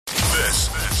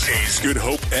This is Good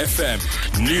Hope FM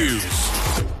News.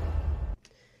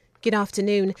 Good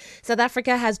afternoon. South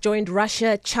Africa has joined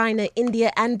Russia, China,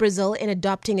 India and Brazil in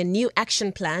adopting a new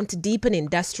action plan to deepen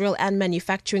industrial and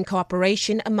manufacturing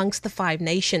cooperation amongst the five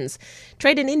nations.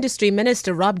 Trade and Industry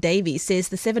Minister Rob Davies says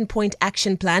the 7-point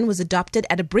action plan was adopted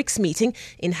at a BRICS meeting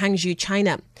in Hangzhou,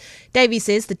 China. Davies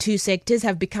says the two sectors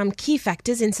have become key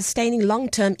factors in sustaining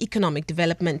long-term economic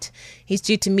development. He's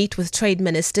due to meet with trade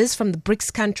ministers from the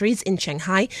BRICS countries in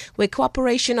Shanghai, where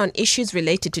cooperation on issues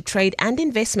related to trade and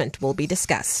investment will be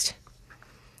discussed.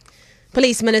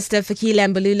 Police Minister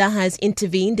Fikile Mbalula has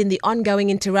intervened in the ongoing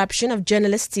interruption of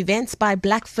journalists' events by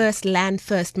Black First Land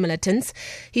First militants.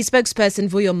 His spokesperson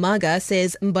Vuyo Maga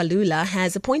says Mbalula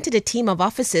has appointed a team of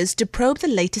officers to probe the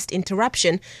latest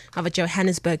interruption of a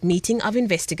Johannesburg meeting of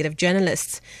investigative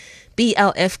journalists.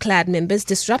 BLF-clad members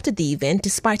disrupted the event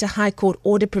despite a High Court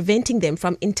order preventing them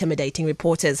from intimidating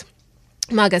reporters.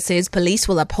 Maga says police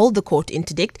will uphold the court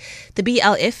interdict. The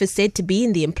BLF is said to be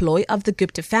in the employ of the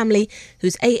Gupta family,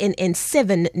 whose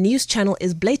ANN7 news channel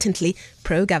is blatantly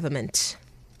pro-government.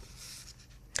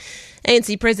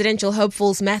 ANC presidential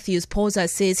hopefuls Matthews Phosa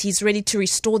says he's ready to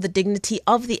restore the dignity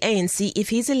of the ANC if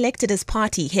he's elected as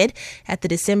party head at the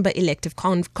December elective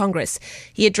Congress.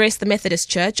 He addressed the Methodist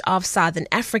Church of Southern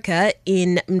Africa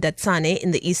in Mdatsane in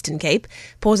the Eastern Cape.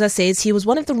 Phosa says he was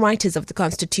one of the writers of the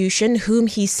Constitution whom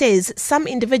he says some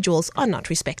individuals are not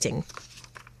respecting.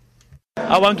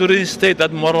 I want to reinstate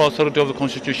that moral authority of the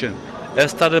Constitution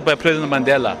as started by President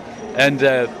Mandela and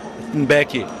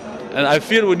Mbeki. And I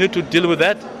feel we need to deal with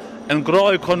that and grow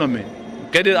our economy,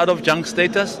 get it out of junk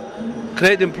status,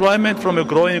 create employment from a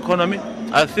growing economy.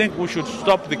 I think we should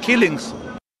stop the killings.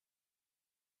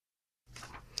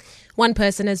 One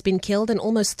person has been killed and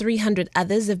almost 300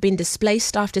 others have been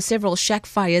displaced after several shack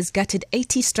fires gutted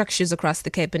 80 structures across the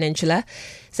Cape Peninsula.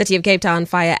 City of Cape Town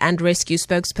Fire and Rescue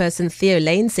spokesperson Theo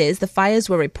Lane says the fires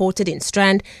were reported in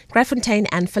Strand, Graffontein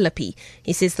and Philippi.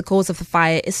 He says the cause of the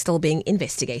fire is still being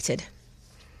investigated.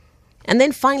 And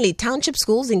then finally, township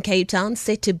schools in Cape Town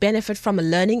set to benefit from a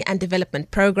learning and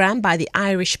development program by the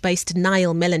Irish-based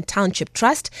Niall Mellon Township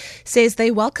Trust says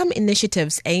they welcome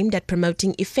initiatives aimed at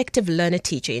promoting effective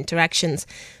learner-teacher interactions.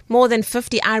 More than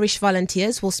 50 Irish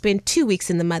volunteers will spend 2 weeks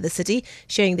in the mother city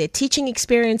sharing their teaching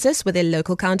experiences with their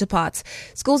local counterparts.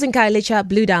 Schools in Khayelitsha,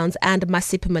 Blue Downs and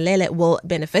Masiphumelele will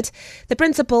benefit. The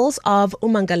principals of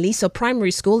Umangaliso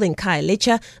Primary School in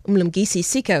Khayelitsha, Umlungisi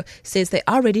Siko, says they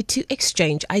are ready to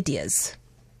exchange ideas.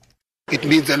 It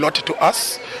means a lot to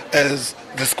us as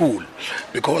the school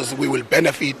because we will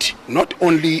benefit not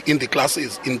only in the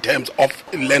classes in terms of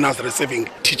learners receiving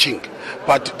teaching,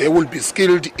 but they will be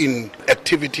skilled in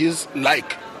activities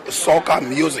like soccer,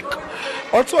 music.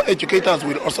 Also, educators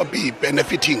will also be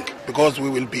benefiting because we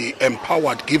will be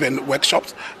empowered, given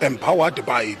workshops, empowered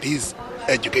by these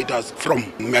educators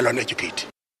from Mellon Educate.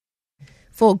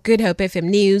 For Good Hope FM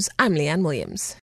News, I'm Leanne Williams.